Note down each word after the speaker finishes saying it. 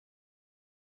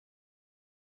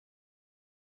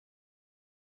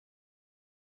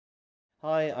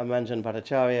Hi, I'm Ranjan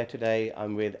Bhattacharya. Today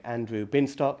I'm with Andrew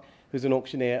Binstock, who's an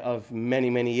auctioneer of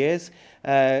many, many years.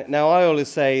 Now, I always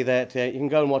say that you can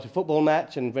go and watch a football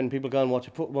match, and when people go and watch a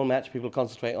football match, people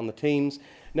concentrate on the teams.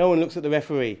 No one looks at the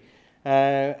referee.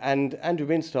 And Andrew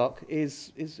Binstock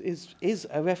is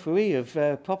a referee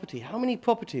of property. How many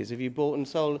properties have you bought and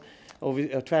sold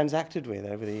or transacted with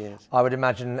over the years? I would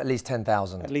imagine at least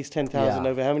 10,000. At least 10,000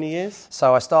 over how many years?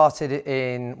 So I started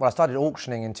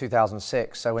auctioning in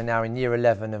 2006, so we're now in year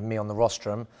 11 of me on the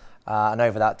rostrum, and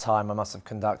over that time I must have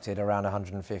conducted around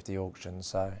 150 auctions.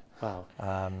 So. Wow.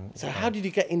 So how did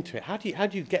you get into it? How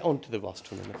do you get onto the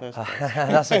rostrum in the first place?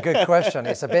 That's a good question.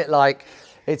 It's a bit like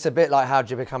how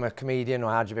do you become a comedian or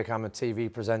how do you become a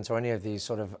TV presenter or any of these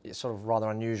sort of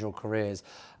rather unusual careers.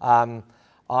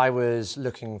 I was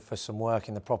looking for some work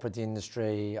in the property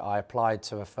industry. I applied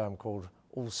to a firm called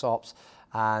Allsops,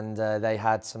 and they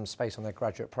had some space on their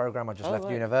graduate program. I just left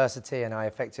university and I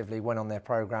effectively went on their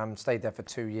program, stayed there for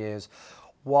 2 years.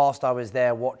 Whilst I was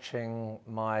there watching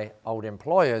my old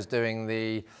employers doing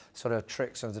the sort of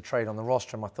tricks of the trade on the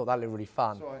rostrum, I thought that looked really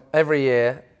fun.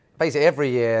 Sorry. Basically every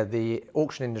year, the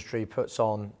auction industry puts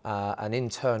on an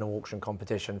internal auction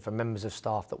competition for members of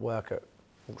staff that work at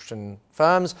auction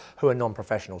firms who are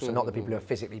non-professional, so not the people who are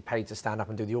physically paid to stand up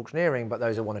and do the auctioneering, but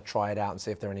those who want to try it out and see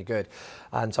if they're any good.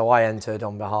 And so I entered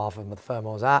on behalf of the firm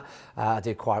I was at. I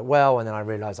did quite well, and then I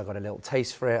realised I got a little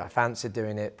taste for it. I fancied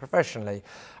doing it professionally.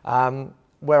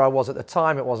 Where I was at the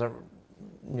time, it wasn't,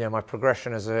 my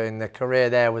progression in the career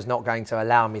there was not going to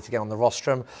allow me to get on the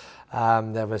rostrum.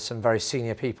 There were some very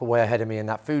senior people way ahead of me in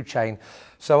that food chain.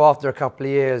 So after a couple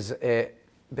of years, it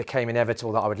became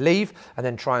inevitable that I would leave and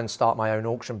then try and start my own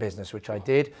auction business, which I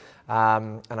did.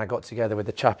 And I got together with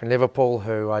a chap in Liverpool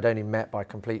who I'd only met by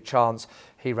complete chance.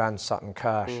 He ran Sutton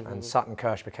Kirsch, and Sutton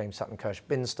Kirsch became Sutton Kirsch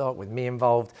Binstock with me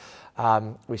involved.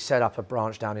 We set up a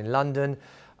branch down in London.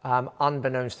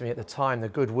 Unbeknownst to me at the time, the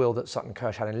goodwill that Sutton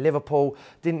Kirsch had in Liverpool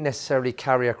didn't necessarily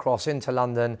carry across into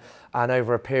London, and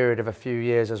over a period of a few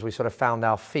years, as we sort of found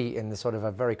our feet in the sort of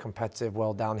a very competitive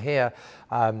world down here,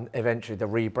 eventually the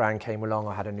rebrand came along.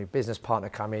 I had a new business partner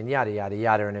come in, yada yada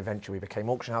yada, and eventually we became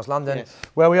Auction House London,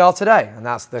 where we are today, and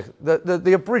that's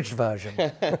the abridged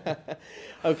version.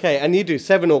 Okay, and you do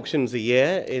 7 auctions a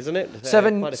year, isn't it?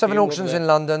 Seven auctions in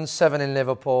London, 7 in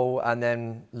Liverpool, and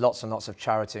then lots and lots of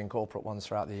charity and corporate ones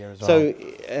throughout the year as well.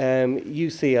 So you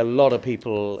see a lot of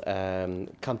people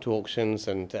come to auctions,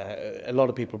 and a lot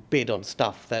of people bid on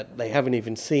stuff that they haven't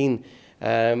even seen,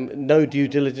 no due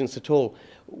diligence at all.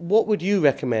 What would you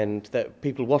recommend that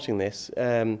people watching this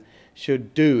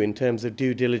should do in terms of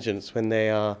due diligence when they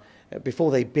are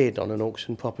before they bid on an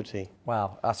auction property?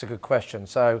 Wow, that's a good question.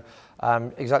 So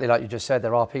exactly like you just said,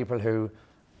 there are people who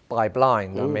buy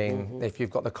blind. I mean, if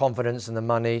you've got the confidence and the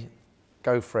money,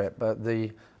 go for it. But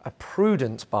a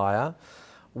prudent buyer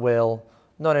will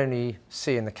not only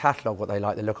see in the catalogue what they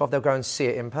like the look of, they'll go and see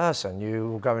it in person. You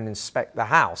will go and inspect the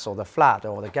house or the flat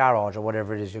or the garage or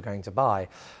whatever it is you're going to buy.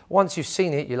 Once you've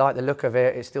seen it, you like the look of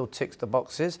it, it still ticks the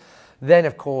boxes, then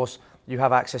of course you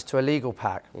have access to a legal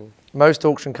pack. Most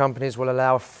auction companies will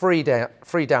allow a free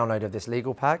download of this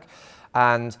legal pack,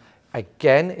 and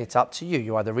again, it's up to you.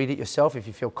 You either read it yourself if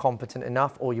you feel competent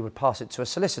enough, or you would pass it to a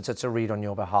solicitor to read on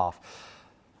your behalf.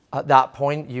 At that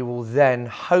point, you will then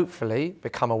hopefully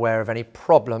become aware of any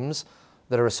problems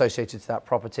that are associated to that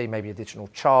property, maybe additional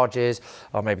charges,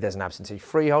 or maybe there's an absentee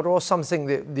freeholder or something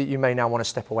that you may now want to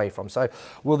step away from. So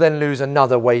we'll then lose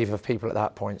another wave of people at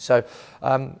that point. So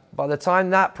by the time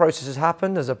that process has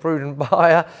happened, as a prudent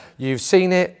buyer, you've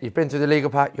seen it, you've been through the legal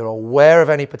pack, you're aware of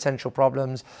any potential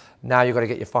problems. Now you've got to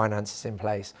get your finances in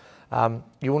place.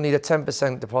 You will need a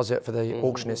 10% deposit for the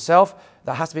auction itself.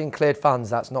 That has to be in cleared funds.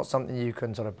 That's not something you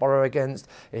can sort of borrow against.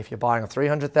 If you're buying a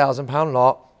 £300,000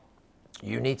 lot,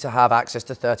 you need to have access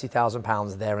to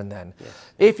 £30,000 there and then. Yes.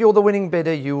 If you're the winning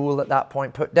bidder, you will at that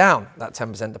point put down that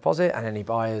 10% deposit and any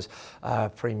buyer's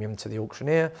premium to the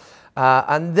auctioneer.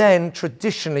 And then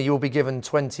traditionally you'll be given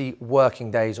 20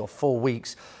 working days or 4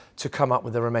 weeks to come up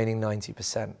with the remaining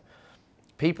 90%.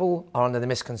 People are under the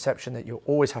misconception that you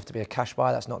always have to be a cash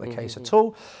buyer. That's not the case at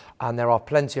all. And there are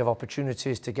plenty of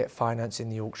opportunities to get finance in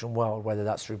the auction world, whether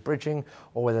that's through bridging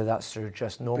or whether that's through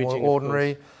just normal,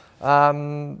 ordinary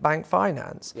bank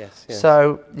finance. Yes.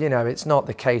 So, it's not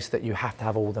the case that you have to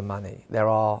have all the money.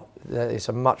 It's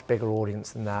a much bigger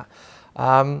audience than that.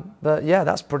 But yeah,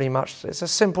 that's pretty much, it's a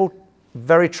simple,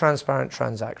 very transparent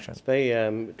transaction. It's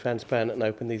very transparent and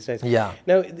open these days. Yeah.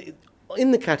 Now, in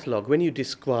the catalogue, when you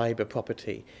describe a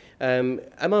property, am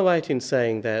I right in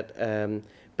saying that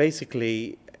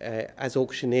basically, as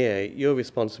auctioneer, you're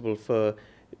responsible for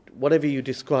whatever you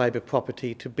describe a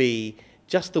property to be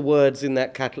just the words in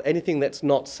that catalogue, anything that's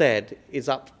not said is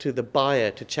up to the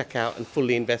buyer to check out and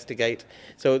fully investigate.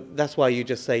 So that's why you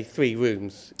just say 3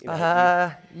 rooms. You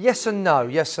know, yes and no,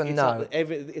 yes and no.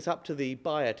 It's up to the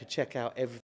buyer to check out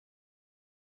everything.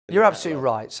 You're absolutely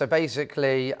right. So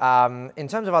basically, in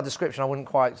terms of our description, I wouldn't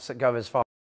quite go as far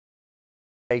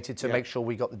to make sure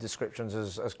we got the descriptions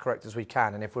as correct as we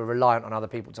can. And if we're reliant on other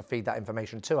people to feed that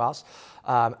information to us,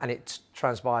 and it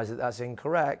transpires that that's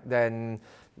incorrect, then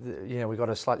we've got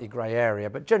a slightly grey area.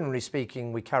 But generally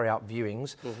speaking, we carry out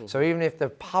viewings. So even if the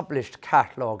published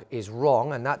catalogue is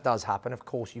wrong, and that does happen, of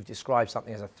course, you've described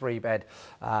something as a 3-bed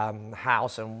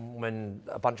house, and when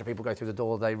a bunch of people go through the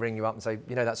door, they ring you up and say,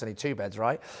 that's only 2 beds,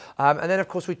 right? And then, of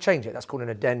course, we change it. That's called an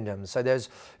addendum. So it's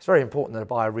very important that a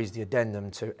buyer reads the addendum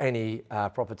to any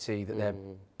property that they're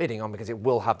bidding on, because it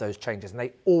will have those changes, and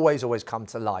they always come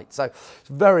to light. So it's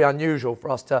very unusual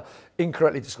for us to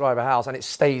incorrectly describe a house and it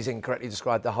stays incorrectly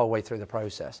described the whole way through the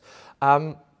process.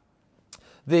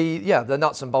 The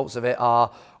nuts and bolts of it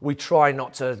are, we try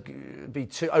not to be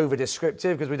too over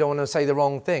descriptive because we don't want to say the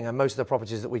wrong thing. And most of the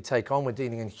properties that we take on, we're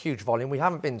dealing in huge volume. We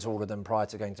haven't been to all of them prior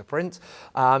to going to print.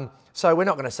 So we're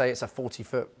not going to say it's a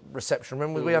 40-foot reception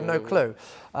room. We have no clue.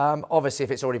 Obviously,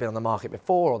 if it's already been on the market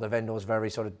before, or the vendor is very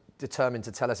sort of determined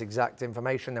to tell us exact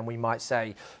information, then we might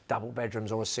say double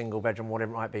bedrooms or a single bedroom,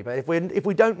 whatever it might be. But if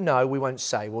we don't know, we won't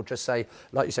say. We'll just say,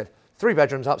 like you said, 3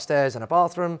 bedrooms upstairs and a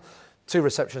bathroom, 2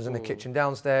 receptions and a kitchen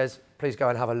downstairs. Please go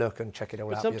and have a look and check it all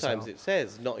out for yourself. Sometimes it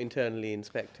says not internally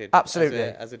inspected. Absolutely.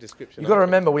 As a description. You've got to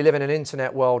remember, we live in an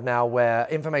internet world now where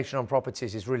information on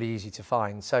properties is really easy to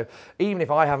find. So even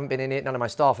if I haven't been in it, none of my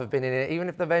staff have been in it, even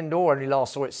if the vendor only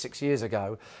last saw it 6 years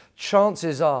ago,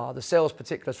 chances are the sales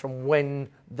particulars from when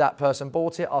that person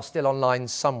bought it are still online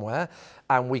somewhere,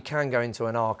 and we can go into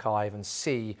an archive and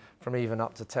see from even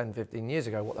up to 10, 15 years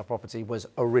ago what the property was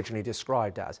originally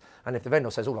described as. And if the vendor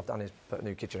says all I've done is put a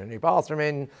new kitchen and a new bathroom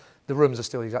in, the rooms are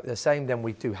still exactly the same, then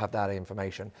we do have that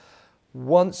information.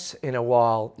 Once in a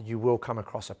while, you will come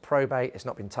across a probate. It's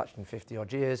not been touched in 50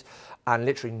 odd years, and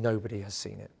literally nobody has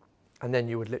seen it. And then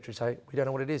you would literally say, we don't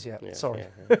know what it is yet. Sorry.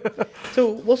 So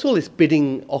what's all this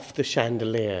bidding off the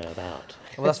chandelier about?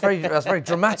 Well, that's very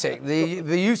dramatic.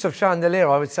 The use of chandelier,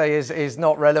 I would say, is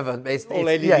not relevant. It's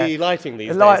LED lighting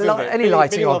these days, any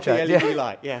lighting object. Bidding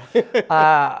off the LED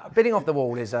light, bidding off the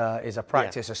wall is a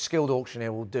practice a skilled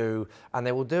auctioneer will do, and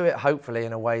they will do it hopefully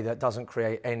in a way that doesn't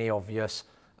create any obvious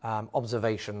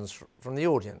observations from the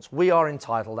audience. We are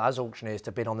entitled as auctioneers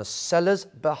to bid on the seller's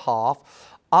behalf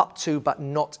up to but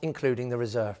not including the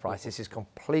reserve price. This is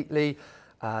completely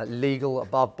legal,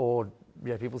 above board.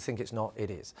 People think it's not, it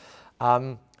is.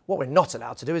 What we're not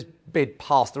allowed to do is bid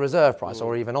past the reserve price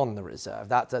or even on the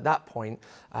reserve. At that point,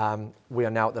 we are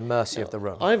now at the mercy of the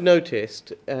room. I've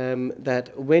noticed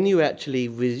that when you actually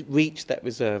reach that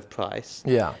reserve price,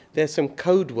 there's some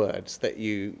code words that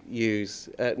you use,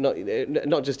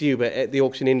 not just you, but the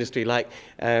auction industry, like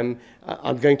I'm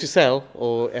going to sell,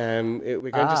 or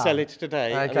we're going to sell it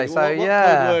today. Okay, what code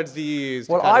words do you use?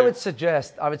 Well, I would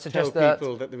suggest tell that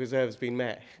people that the reserve's been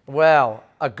met. Well,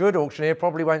 a good auctioneer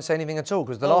probably won't say anything at all,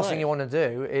 because the last thing you want to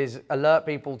do is alert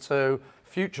people to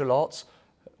future lots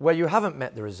where you haven't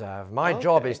met the reserve. My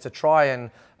job is to try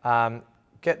and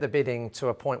get the bidding to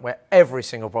a point where every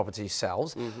single property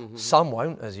sells. Some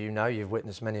won't, as you know, you've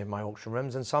witnessed many of my auction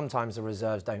rooms, and sometimes the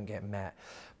reserves don't get met.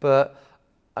 But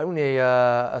only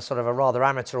a sort of a rather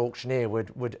amateur auctioneer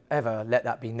would ever let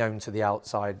that be known to the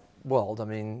outside world. I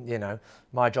mean,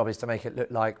 my job is to make it look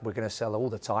like we're going to sell all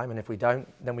the time, and if we don't,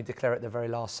 then we declare it the very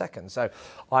last second. So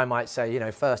I might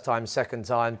say, first time, second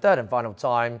time, third and final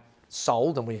time,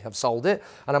 sold, and we have sold it.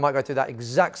 And I might go through that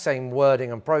exact same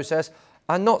wording and process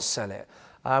and not sell it.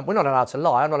 We're not allowed to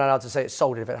lie. I'm not allowed to say it's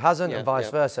sold if it hasn't, and vice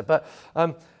versa. But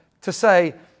to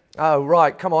say, oh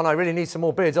right, come on, I really need some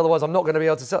more bids, otherwise I'm not going to be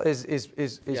able to sell,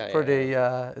 is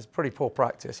pretty poor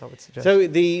practice, I would suggest. So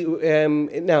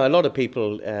now a lot of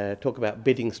people talk about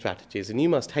bidding strategies, and you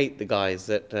must hate the guys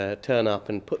that turn up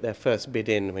and put their first bid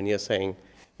in when you're saying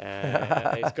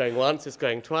it's going once, it's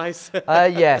going twice.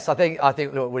 Yes, I think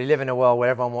look, we live in a world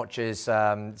where everyone watches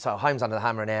Homes Under the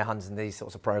Hammer and Air Hunts and these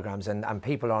sorts of programs, and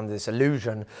people are under this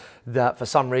illusion that for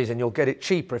some reason you'll get it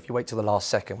cheaper if you wait till the last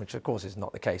second, which of course is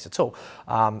not the case at all.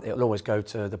 It'll always go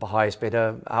to the highest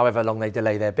bidder, however long they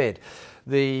delay their bid.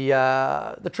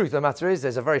 The truth of the matter is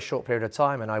there's a very short period of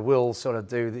time, and I will sort of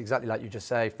do exactly like you just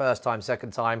say, first time,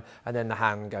 second time, and then the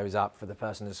hand goes up for the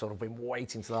person who's sort of been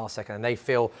waiting to the last second, and they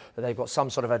feel that they've got some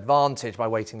sort of advantage by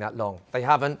waiting that long. They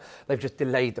haven't. They've just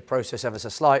delayed the process ever so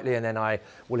slightly, and then I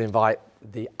will invite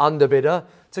the underbidder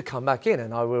to come back in,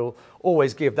 and I will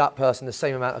always give that person the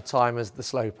same amount of time as the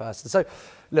slow person. So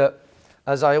look,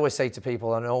 as I always say to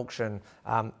people on an auction,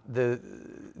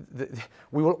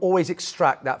 we will always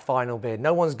extract that final bid.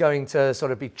 No one's going to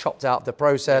sort of be chopped out of the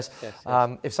process. Yes.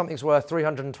 If something's worth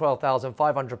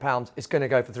 £312,500, it's going to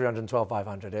go for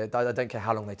 £312,500. I don't care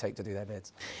how long they take to do their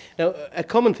bids. Now, a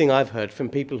common thing I've heard from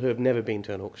people who have never been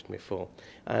to an auction before,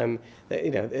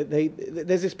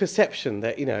 there's this perception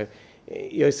that,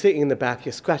 you're sitting in the back,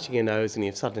 you're scratching your nose, and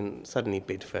you've suddenly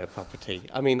bid for a property.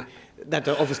 I mean, that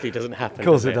obviously doesn't happen. Of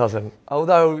course it doesn't.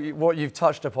 Although what you've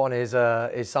touched upon is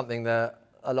something that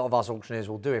a lot of us auctioneers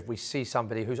will do if we see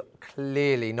somebody who's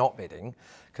clearly not bidding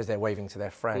because they're waving to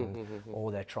their friend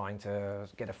or they're trying to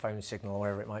get a phone signal or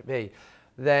wherever it might be.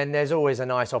 Then there's always a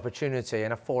nice opportunity,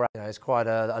 and a 4 hour, it's quite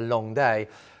a long day,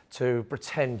 to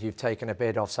pretend you've taken a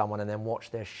bid off someone and then watch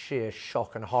their sheer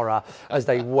shock and horror as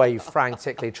they wave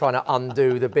frantically, trying to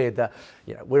undo the bid. That,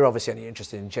 we're obviously only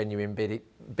interested in genuine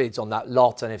bids on that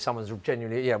lot, and if someone's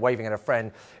genuinely waving at a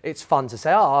friend, it's fun to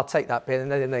say, oh, I'll take that bid, and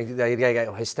then they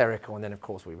get hysterical, and then of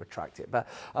course we retract it. But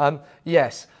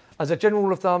yes, as a general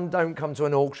rule of thumb, don't come to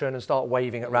an auction and start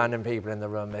waving at random people in the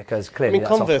room, because clearly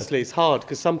conversely, it's hard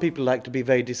because some people like to be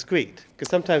very discreet. Because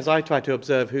sometimes I try to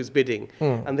observe who's bidding,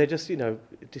 and they're just,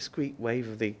 discreet wave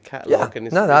of the catalogue. Yeah, and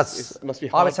it must be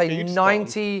hard. I would say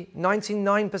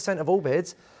 99% of all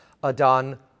bids are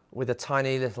done with a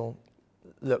tiny little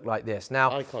look like this.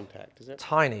 Now, eye contact, is it?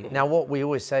 Tiny. Now, what we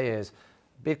always say is,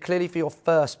 bid clearly for your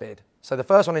first bid. So the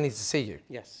first one, I need to see you.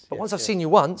 Yes. But once I've seen you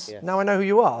once, now I know who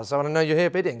you are, so I know you're here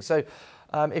bidding. So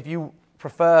if you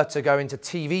prefer to go into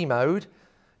TV mode,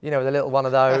 with a little one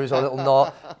of those or a little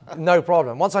knot, no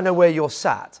problem. Once I know where you're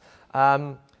sat.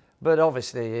 But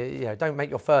obviously, don't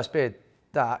make your first bid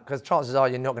that, because chances are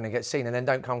you're not going to get seen, and then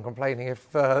don't come complaining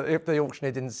if the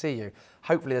auctioneer didn't see you.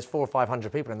 Hopefully there's 400 or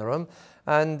 500 people in the room,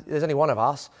 and there's only one of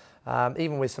us.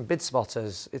 Even with some bid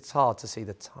spotters, it's hard to see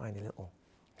the tiny little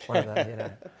one of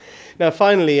them, Now,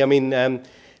 finally,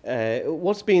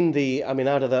 what's been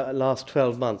out of the last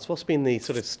 12 months, what's been the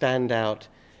sort of standout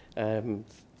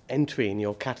entry in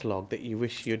your catalogue that you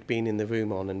wish you'd been in the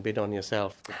room on and bid on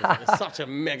yourself? Because it's such a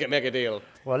mega deal.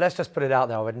 Well, let's just put it out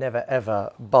there. I would never,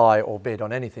 ever buy or bid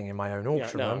on anything in my own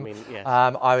auction room.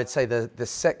 I would say the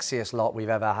sexiest lot we've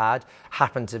ever had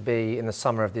happened to be in the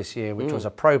summer of this year, which was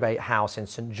a probate house in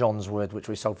St John's Wood, which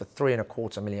we sold for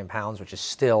 £3.25 million, which is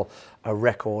still a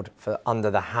record for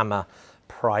under the hammer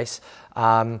price.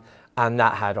 And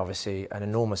that had obviously an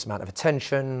enormous amount of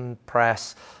attention,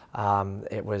 press.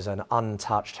 It was an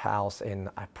untouched house in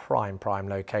a prime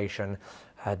location,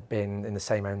 had been in the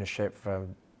same ownership for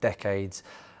decades,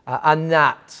 and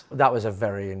that was a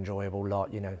very enjoyable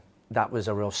lot. That was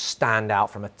a real standout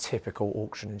from a typical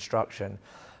auction instruction.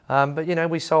 But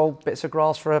we sold bits of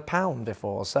grass for £1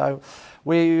 before, so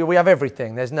we have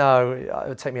everything. It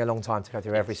would take me a long time to go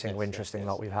through every single interesting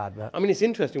lot we've had. But it's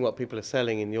interesting what people are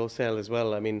selling in your sale as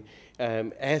well.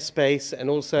 Airspace and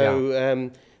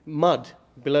also mud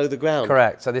below the ground.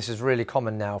 Correct. So this is really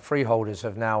common now. Freeholders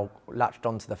have now latched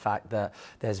onto the fact that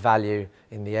there's value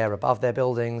in the air above their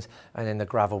buildings and in the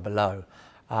gravel below.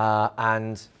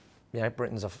 Britain's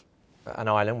an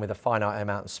island with a finite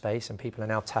amount of space, and people are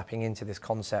now tapping into this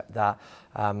concept that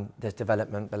there's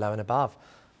development below and above.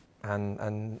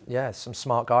 And some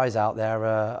smart guys out there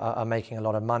are making a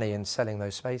lot of money in selling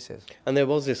those spaces. And there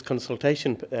was this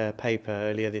consultation paper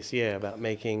earlier this year about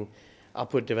making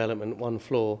upward development one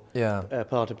floor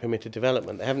part of permitted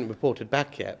development. They haven't reported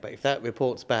back yet, but if that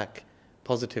reports back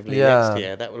positively next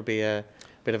year, that will be a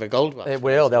bit of a gold rush. It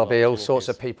will. There'll be all sorts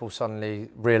of people suddenly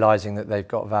realising that they've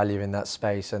got value in that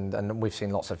space, and we've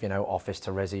seen lots of office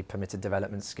to resi permitted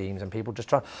development schemes, and people just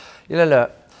try.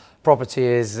 Look, property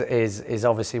is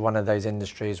obviously one of those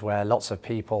industries where lots of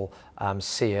people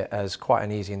see it as quite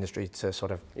an easy industry to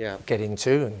sort of get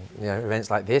into, and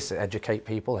events like this educate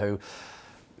people who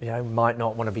might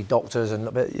not want to be doctors,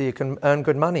 but you can earn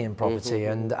good money in property,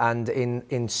 and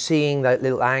in seeing that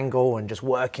little angle and just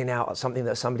working out something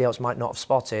that somebody else might not have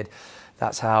spotted,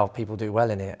 that's how people do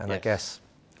well in it. And I guess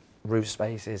roof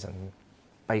spaces and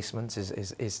basements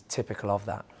is typical of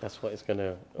that. That's what it's going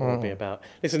to all be about.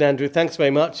 Listen, Andrew, thanks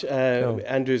very much.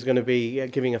 Andrew's going to be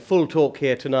giving a full talk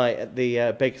here tonight at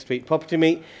the Baker Street Property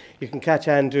Meet. You can catch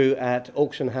Andrew at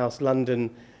Auction House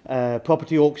London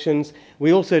property auctions.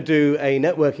 We also do a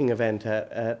networking event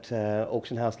at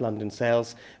Auction House London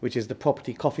Sales, which is the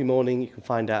Property Coffee Morning. You can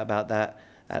find out about that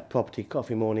at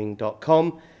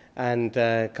propertycoffeemorning.com, and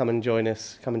come and join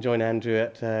us. Come and join Andrew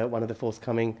at one of the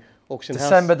forthcoming auction houses.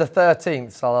 December the 13th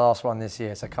is our last one this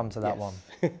year, so come to that one.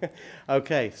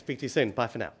 Okay, speak to you soon. Bye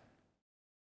for now.